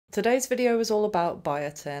Today's video is all about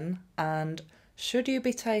biotin and should you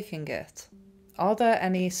be taking it? Are there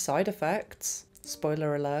any side effects?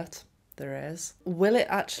 Spoiler alert, there is. Will it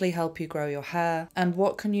actually help you grow your hair? And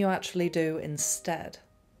what can you actually do instead?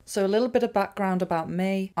 So a little bit of background about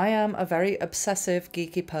me. I am a very obsessive,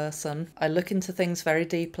 geeky person. I look into things very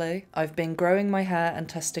deeply. I've been growing my hair and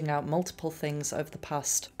testing out multiple things over the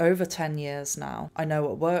past over 10 years now. I know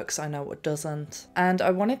what works, I know what doesn't. And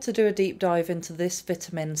I wanted to do a deep dive into this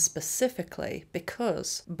vitamin specifically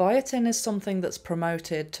because biotin is something that's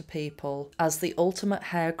promoted to people as the ultimate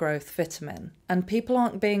hair growth vitamin. And people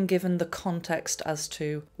aren't being given the context as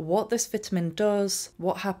to what this vitamin does,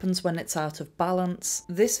 what happens when it's out of balance.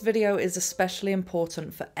 This video is especially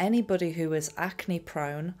important for anybody who is acne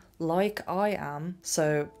prone, like I am,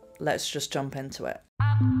 so let's just jump into it.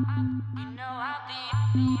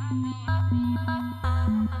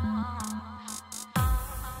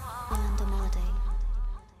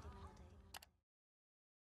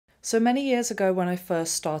 So many years ago when I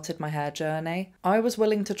first started my hair journey, I was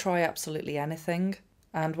willing to try absolutely anything,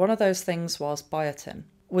 and one of those things was biotin.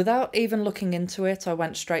 Without even looking into it, I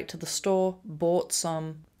went straight to the store, bought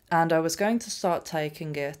some, and I was going to start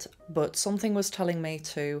taking it, but something was telling me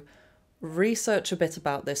to research a bit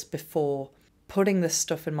about this before putting this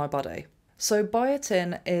stuff in my body. So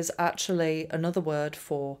biotin is actually another word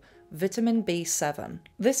for vitamin B7.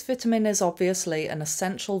 This vitamin is obviously an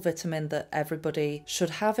essential vitamin that everybody should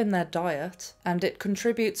have in their diet, and it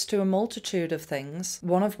contributes to a multitude of things,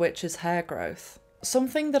 one of which is hair growth.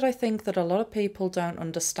 Something that I think that a lot of people don't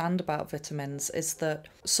understand about vitamins is that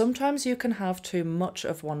sometimes you can have too much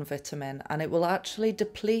of one vitamin and it will actually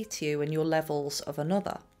deplete you in your levels of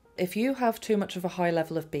another. If you have too much of a high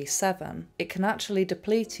level of B7, it can actually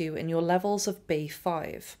deplete you in your levels of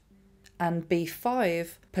B5. And B5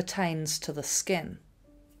 pertains to the skin.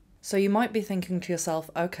 So you might be thinking to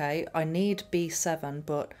yourself, okay, I need B7,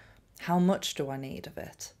 but how much do I need of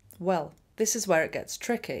it? Well, this is where it gets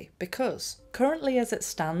tricky, because currently as it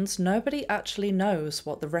stands, nobody actually knows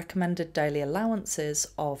what the recommended daily allowance is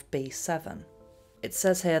of B7. It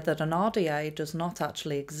says here that an RDA does not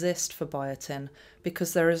actually exist for biotin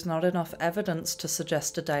because there is not enough evidence to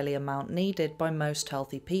suggest a daily amount needed by most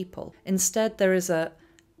healthy people. Instead, there is a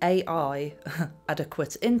AI,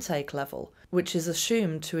 adequate intake level, which is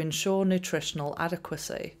assumed to ensure nutritional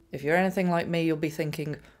adequacy. If you're anything like me, you'll be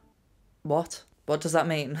thinking, what? What does that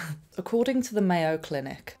mean? According to the Mayo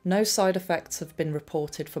Clinic, no side effects have been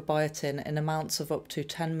reported for biotin in amounts of up to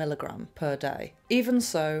 10 mg per day. Even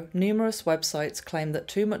so, numerous websites claim that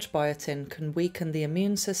too much biotin can weaken the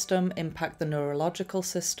immune system, impact the neurological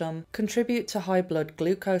system, contribute to high blood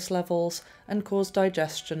glucose levels, and cause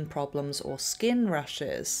digestion problems or skin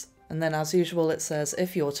rashes. And then as usual it says,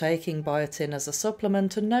 if you're taking biotin as a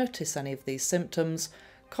supplement and notice any of these symptoms,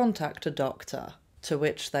 contact a doctor. To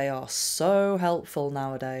which they are so helpful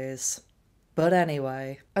nowadays. But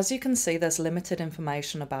anyway, as you can see, there's limited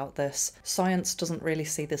information about this. Science doesn't really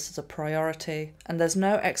see this as a priority, and there's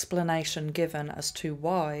no explanation given as to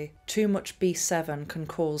why too much B7 can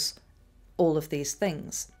cause all of these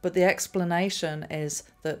things. But the explanation is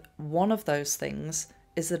that one of those things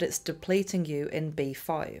is that it's depleting you in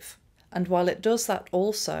B5. And while it does that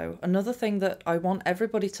also, another thing that I want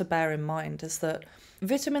everybody to bear in mind is that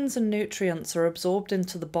vitamins and nutrients are absorbed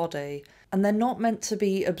into the body and they're not meant to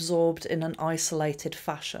be absorbed in an isolated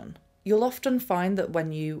fashion. You'll often find that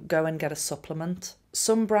when you go and get a supplement,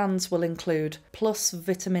 some brands will include plus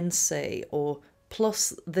vitamin C or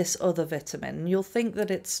plus this other vitamin. You'll think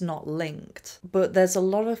that it's not linked, but there's a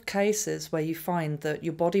lot of cases where you find that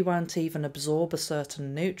your body won't even absorb a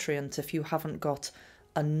certain nutrient if you haven't got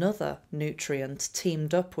another nutrient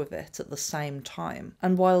teamed up with it at the same time.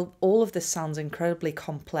 And while all of this sounds incredibly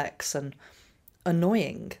complex and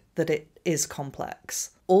annoying that it is complex,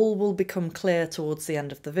 all will become clear towards the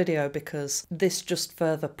end of the video because this just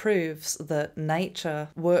further proves that nature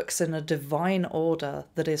works in a divine order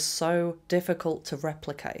that is so difficult to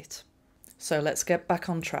replicate. So let's get back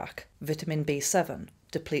on track. Vitamin B7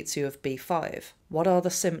 depletes you of B5. What are the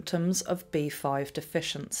symptoms of B5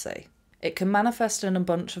 deficiency? It can manifest in a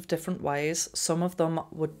bunch of different ways. Some of them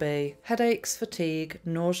would be headaches, fatigue,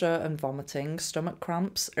 nausea and vomiting, stomach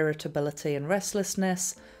cramps, irritability and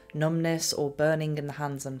restlessness, numbness or burning in the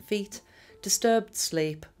hands and feet, disturbed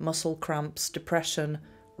sleep, muscle cramps, depression,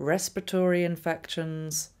 respiratory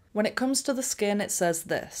infections. When it comes to the skin, it says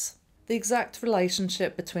this: the exact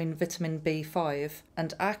relationship between vitamin B5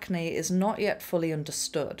 and acne is not yet fully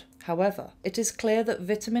understood. However, it is clear that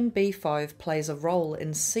vitamin B5 plays a role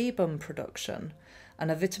in sebum production,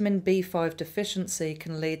 and a vitamin B5 deficiency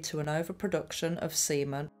can lead to an overproduction of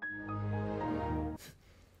semen.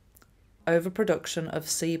 overproduction of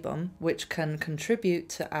sebum, which can contribute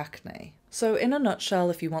to acne. So in a nutshell,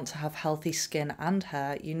 if you want to have healthy skin and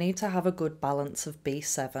hair, you need to have a good balance of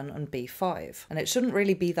B7 and B5. And it shouldn't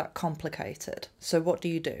really be that complicated. So what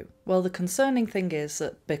do? Well, the concerning thing is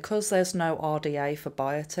that because there's no RDA for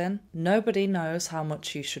biotin, nobody knows how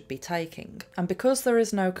much you should be taking. And because there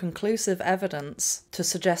is no conclusive evidence to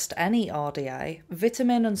suggest any RDA,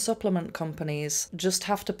 vitamin and supplement companies just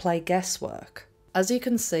have to play guesswork. As you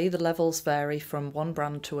can see, the levels vary from one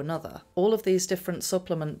brand to another. All of these different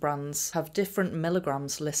supplement brands have different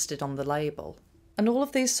milligrams listed on the label. And all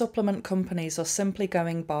of these supplement companies are simply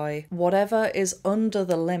going by whatever is under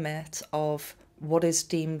the limit of what is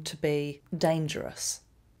deemed to be dangerous.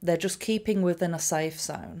 They're just keeping within a safe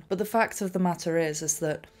zone. But the fact of the matter is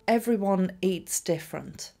that everyone eats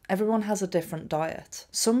different. Everyone has a different diet.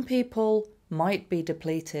 Some people might be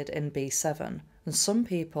depleted in B7. And some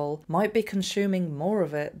people might be consuming more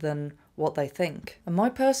of it than what they think. And my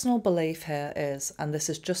personal belief here is, and this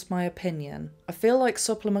is just my opinion, I feel like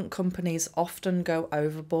supplement companies often go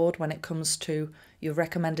overboard when it comes to your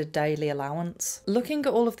recommended daily allowance. Looking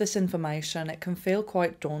at all of this information, it can feel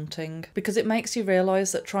quite daunting because it makes you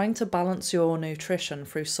realise that trying to balance your nutrition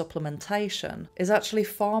through supplementation is actually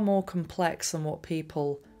far more complex than what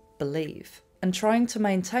people believe. And trying to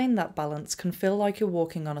maintain that balance can feel like you're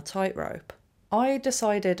walking on a tightrope. I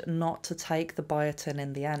decided not to take the biotin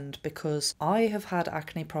in the end because I have had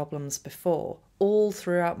acne problems before, all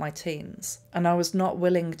throughout my teens, and I was not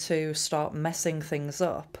willing to start messing things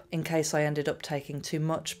up in case I ended up taking too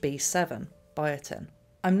much B7 biotin.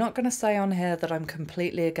 I'm not going to say on here that I'm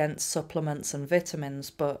completely against supplements and vitamins,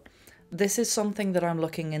 but this is something that I'm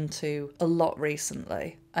looking into a lot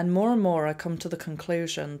recently, and more I come to the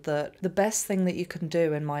conclusion that the best thing that you can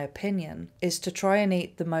do, in my opinion, is to try and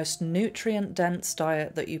eat the most nutrient-dense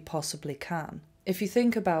diet that you possibly can. If you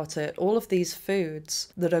think about it, all of these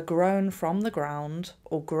foods that are grown from the ground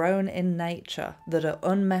or grown in nature, that are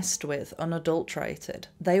unmessed with, unadulterated,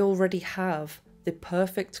 they already have the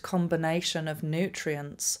perfect combination of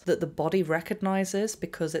nutrients that the body recognizes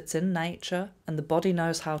because it's in nature and the body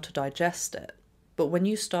knows how to digest it. But when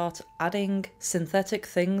you start adding synthetic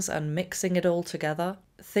things and mixing it all together,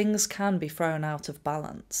 things can be thrown out of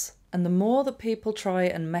balance. And the more that people try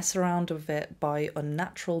and mess around with it by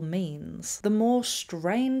unnatural means, the more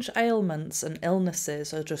strange ailments and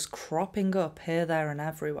illnesses are just cropping up here, there and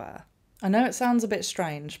everywhere. I know it sounds a bit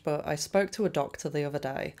strange, but I spoke to a doctor the other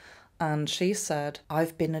day, and she said,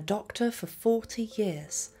 "I've been a doctor for 40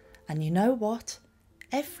 years, and you know what?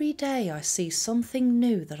 Every day I see something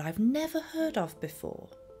new that I've never heard of before."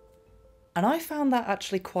 And I found that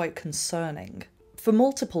actually quite concerning, for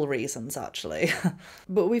multiple reasons actually.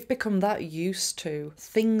 But we've become that used to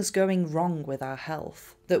things going wrong with our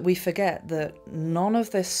health that we forget that none of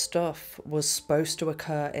this stuff was supposed to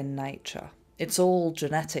occur in nature. It's all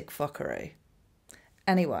genetic fuckery.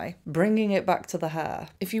 Anyway, bringing it back to the hair.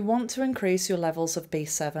 If you want to increase your levels of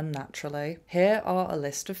B7 naturally, here are a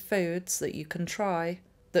list of foods that you can try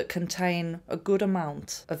that contain a good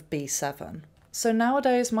amount of B7. So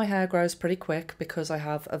nowadays my hair grows pretty quick because I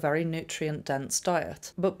have a very nutrient-dense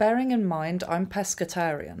diet. But bearing in mind I'm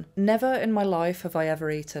pescatarian, never in my life have I ever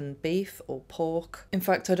eaten beef or pork. In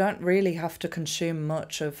fact, I don't really have to consume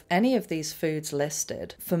much of any of these foods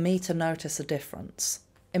listed for me to notice a difference.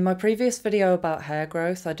 In my previous video about hair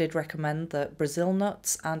growth, I did recommend that Brazil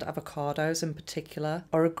nuts and avocados in particular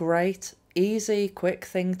are a great, easy, quick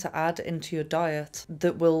thing to add into your diet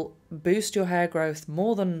that will boost your hair growth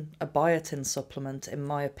more than a biotin supplement, in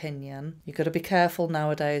my opinion. You've got to be careful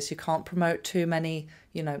nowadays. You can't promote too many,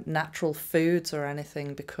 natural foods or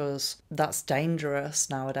anything because that's dangerous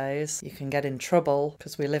nowadays. You can get in trouble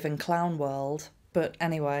because we live in clown world. But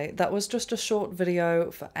anyway, that was just a short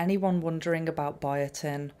video for anyone wondering about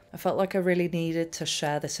biotin. I felt like I really needed to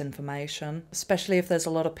share this information, especially if there's a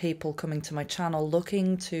lot of people coming to my channel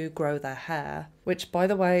looking to grow their hair. Which, by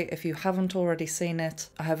the way, if you haven't already seen it,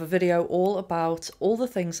 I have a video all about all the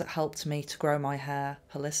things that helped me to grow my hair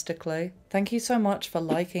holistically. Thank you so much for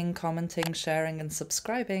liking, commenting, sharing and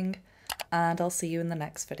subscribing, and I'll see you in the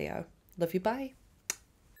next video. Love you, bye!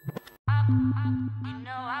 You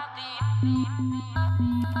know I'll be